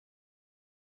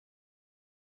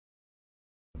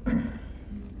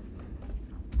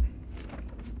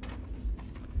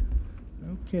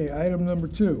Okay, item number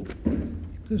 2.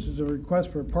 This is a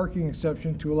request for a parking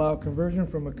exception to allow conversion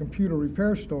from a computer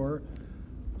repair store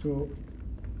to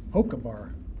a hookah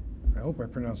bar. I hope I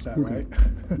pronounced that right.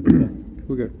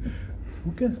 Hookah.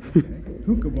 Hookah? Okay.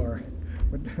 Hookah bar.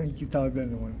 But you can tell I've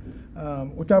been to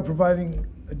one. Without providing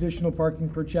additional parking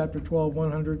per Chapter 12,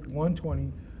 100,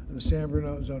 120 of the San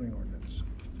Bruno zoning ordinance.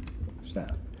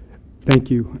 Staff.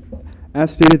 Thank you.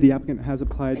 As stated, the applicant has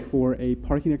applied for a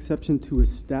parking exception to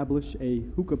establish a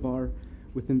hookah bar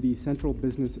within the central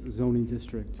business zoning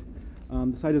district.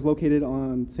 The site is located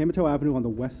on San Mateo Avenue on the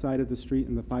west side of the street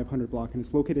in the 500 block, and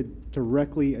it's located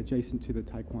directly adjacent to the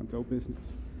Taekwondo business.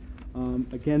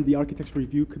 Again, the Architects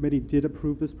Review Committee did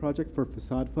approve this project for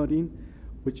facade funding,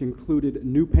 which included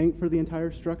new paint for the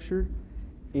entire structure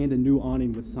and a new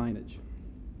awning with signage.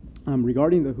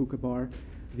 Regarding the hookah bar,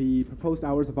 the proposed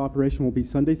hours of operation will be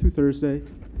Sunday through Thursday,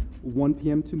 1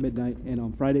 p.m. to midnight, and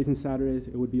on Fridays and Saturdays,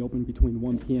 it would be open between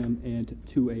 1 p.m. and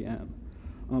 2 a.m.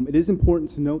 It is important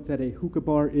to note that a hookah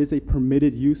bar is a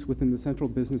permitted use within the central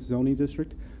business zoning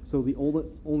district, so the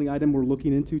only item we're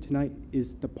looking into tonight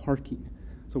is the parking.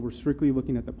 So we're strictly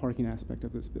looking at the parking aspect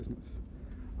of this business.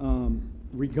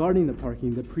 Regarding the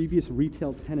parking, the previous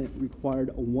retail tenant required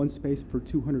a one space per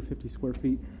 250 square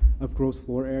feet of gross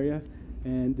floor area,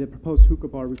 and the proposed hookah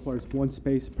bar requires one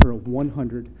space per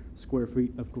 100 square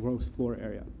feet of gross floor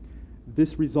area.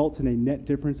 This results in a net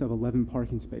difference of 11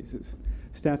 parking spaces.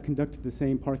 Staff conducted the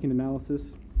same parking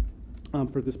analysis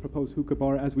for this proposed hookah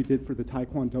bar as we did for the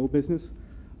Taekwondo business.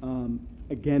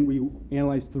 Again, we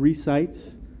analyzed 3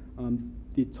 sites.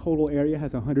 The total area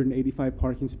has 185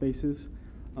 parking spaces.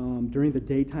 During the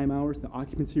daytime hours, the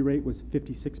occupancy rate was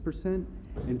 56%,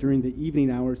 and during the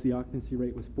evening hours, the occupancy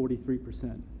rate was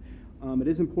 43%. It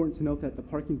is important to note that the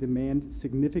parking demand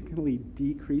significantly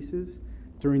decreases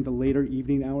during the later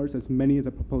evening hours, as many of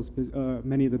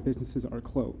the businesses are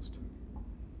closed.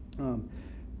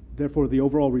 Therefore, the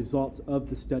overall results of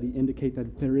the study indicate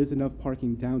that there is enough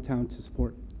parking downtown to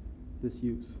support this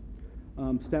use.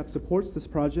 Staff supports this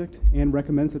project and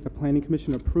recommends that the Planning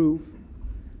Commission approve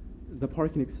the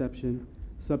parking exception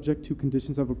subject to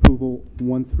conditions of approval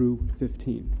 1 through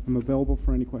 15. I'm available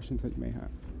for any questions that you may have.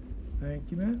 Thank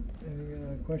you, Matt.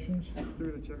 Any questions?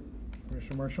 Through the chair.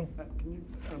 Commissioner Marshall? Can you,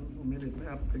 well, maybe it's an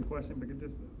applicant question, but could you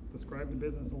just describe the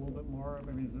business a little bit more?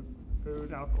 I mean, is it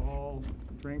food, alcohol,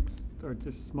 drinks, or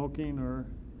just smoking, or?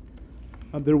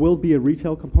 There will be a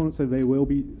retail component, so they will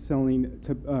be selling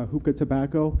hookah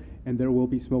tobacco, and there will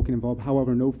be smoking involved.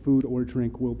 However, no food or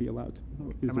drink will be allowed.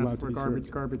 For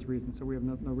garbage reasons, so we have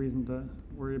no reason to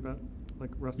worry about like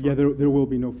restaurants. Yeah, there will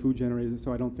be no food generated,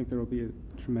 so I don't think there will be a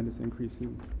tremendous increase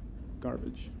in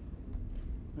garbage.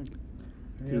 Thank you.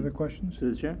 Any other questions?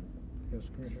 To the chair? Yes,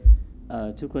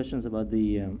 Commissioner. 2 questions about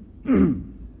the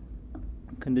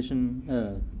conditions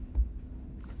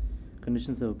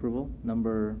of approval.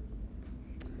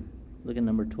 Look at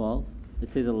number 12.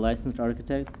 It says a licensed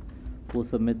architect will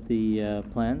submit the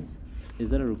plans. Is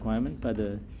that a requirement by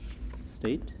the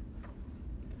state?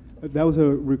 That was a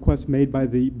request made by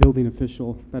the building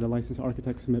official that a licensed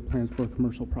architect submit plans for a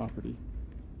commercial property.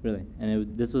 Really?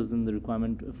 And this was in the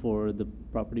requirement for the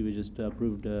property we just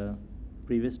approved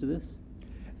previous to this?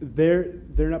 They're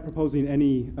not proposing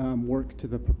any work to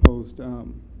the proposed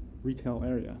retail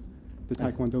area. The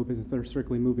Taekwondo business, they're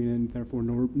strictly moving in, therefore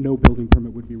no building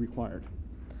permit would be required.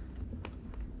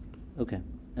 Okay.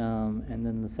 And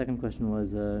then the second question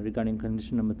was regarding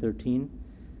condition number 13.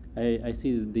 I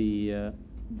see the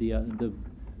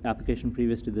application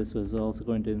previous to this was also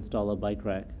going to install a bike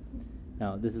rack.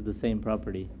 Now, this is the same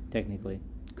property, technically.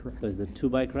 Correct. So is it 2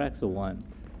 bike racks or 1?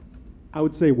 I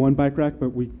would say 1 bike rack,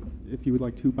 but if you would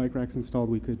like 2 bike racks installed,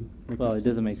 we could make Well, it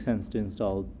doesn't make sense to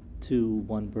install 2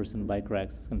 one-person bike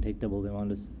racks. It's going to take double the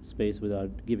amount of space without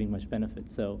giving much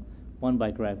benefit. So 1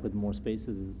 bike rack with more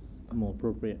spaces is more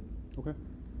appropriate. Okay.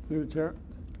 Through the chair.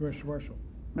 Commissioner Marshall?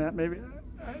 Matt, maybe,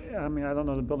 I mean, I don't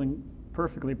know the building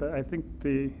perfectly, but I think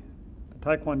the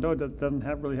Taekwondo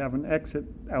doesn't really have an exit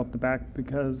out the back,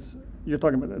 because you're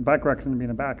talking about the bike rack's going to be in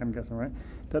the back, I'm guessing, right?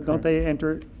 Don't they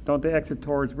exit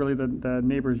towards really the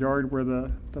neighbor's yard where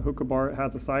the hookah bar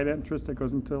has a side entrance that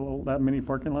goes into that mini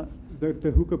parking lot?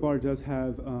 The hookah bar does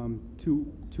have two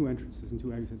entrances and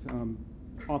 2 exits,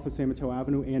 off of San Mateo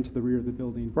Avenue and to the rear of the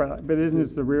building. Right, but isn't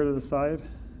it the rear to the side?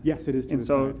 Yes, it is to and the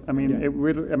so, side. I mean,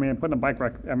 yeah. Putting a bike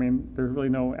rack, I mean, there's really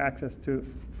no access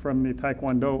from the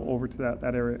Taekwondo over to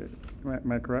that area.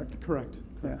 Am I correct? Correct.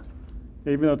 Yeah.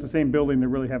 Even though it's the same building,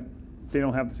 they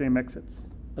don't have the same exits.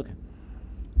 Okay.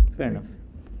 Fair enough.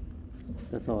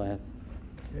 That's all I have.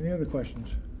 Any other questions?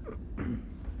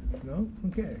 No?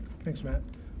 Okay, thanks, Matt.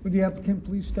 Would the applicant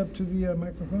please step to the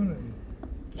microphone and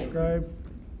describe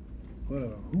what a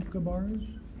hookah bar is?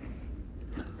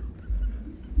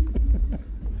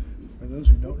 For those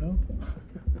who don't know.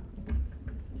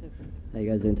 How you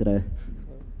guys doing today?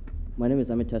 My name is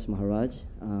Amitesh Maharaj.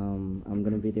 I'm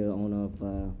going to be the owner of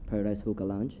Paradise Hookah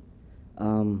Lounge. I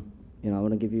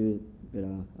want to give you,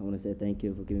 I want to say thank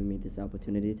you for giving me this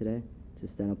opportunity today to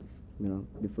stand up,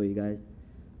 before you guys.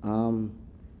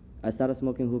 I started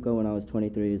smoking hookah when I was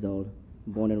 23 years old,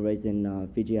 born and raised in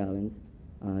Fiji Islands.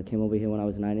 Came over here when I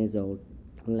was 9 years old,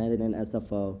 landed in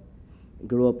SFO,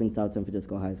 grew up in South San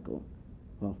Francisco High School.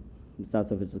 Well, South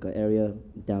San Francisco area,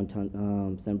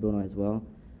 downtown San Bruno as well.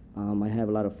 I have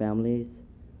a lot of families,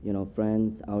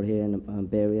 friends out here in the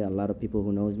Bay Area, a lot of people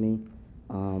who knows me.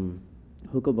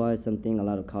 Hookah bar is something a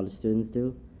lot of college students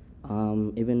do,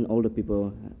 even older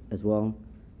people as well,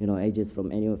 ages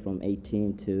from anywhere from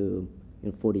 18 to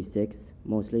 46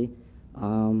 mostly.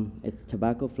 It's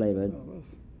tobacco flavored.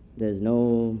 There's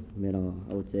no,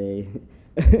 I would say,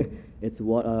 it's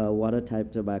water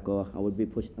type tobacco. I would be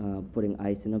putting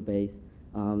ice in the base.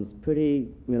 It's pretty,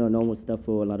 normal stuff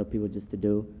for a lot of people just to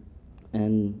do,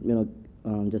 and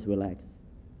just relax.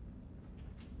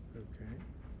 Okay.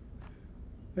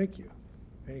 Thank you.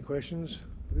 Any questions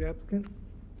for the applicant?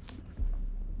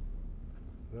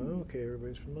 No? Okay,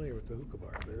 everybody's familiar with the hookah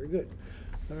bar. Very good.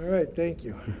 All right, thank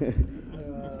you.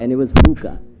 And it was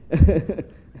hookah.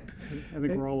 I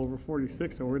think we're all over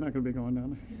 46, so we're not going to be going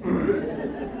down there.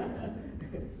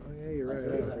 Oh, yeah, you're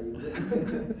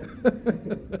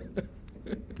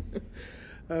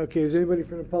right. Okay, is anybody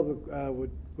from the public,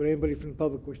 would anybody from the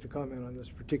public wish to comment on this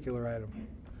particular item?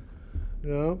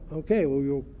 No? Okay, well,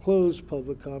 we'll close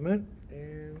public comment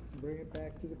and bring it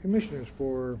back to the commissioners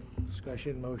for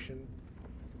discussion, motion.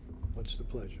 What's the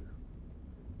pleasure?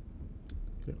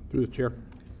 Yeah, through the chair.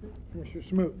 Commissioner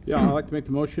Smoot. Yeah, I'd like to make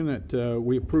the motion that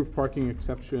we approve parking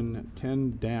exception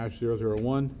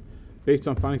 10-001 based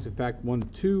on findings of fact 1 to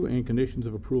 2 and conditions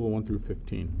of approval 1 through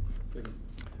 15.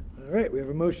 All right, we have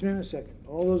a motion and a second.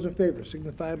 All those in favor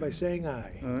signify by saying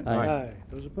aye. Aye. Aye.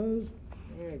 Those opposed?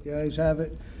 All right, the ayes have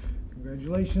it.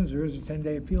 Congratulations, there is a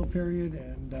 10-day appeal period,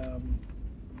 and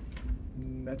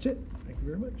that's it. Thank you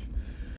very much.